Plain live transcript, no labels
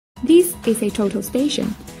This is a total station,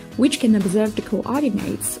 which can observe the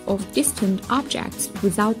coordinates of distant objects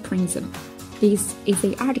without prism. This is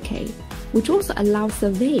a RTK, which also allows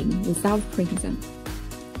surveying without prism.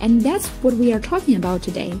 And that's what we are talking about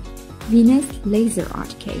today, Venus Laser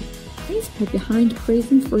RTK. The principle behind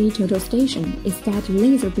prism-free total station is that the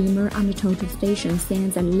laser beamer on the total station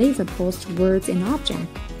sends a laser pulse towards an object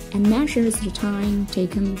and measures the time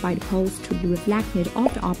taken by the pulse to be reflected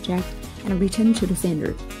off the object and return to the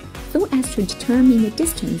sender, so as to determine the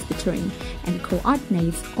distance between and the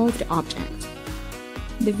coordinates of the object.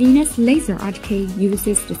 The Venus Laser RTK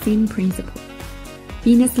uses the same principle.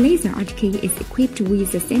 Venus Laser RTK is equipped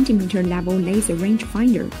with a centimeter-level laser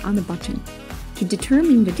rangefinder on the bottom to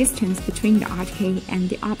determine the distance between the RTK and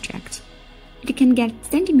the object. It can get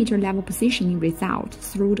centimeter-level positioning result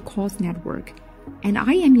through the coarse network, and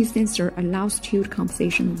IMU sensor allows tilt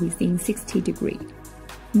composition within 60 degrees.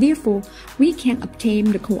 Therefore, we can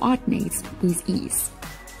obtain the coordinates with ease.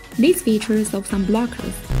 These features of some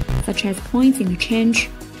blockers, such as points in change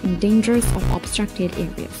and dangers of obstructed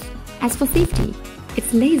areas. As for safety,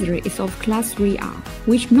 its laser is of class 3R,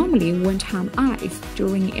 which normally won't harm eyes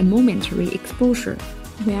during a momentary exposure.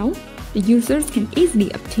 Well, the users can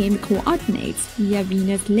easily obtain the coordinates via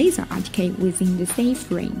Venus Laser RTK within the safe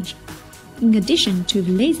range. In addition to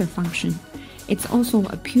the laser function, it's also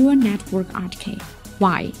a pure network RTK.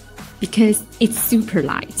 Why? Because it's super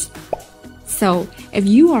light. So, if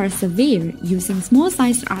you are a surveyor using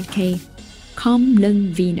small-sized RTK, come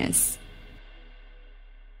learn Venus.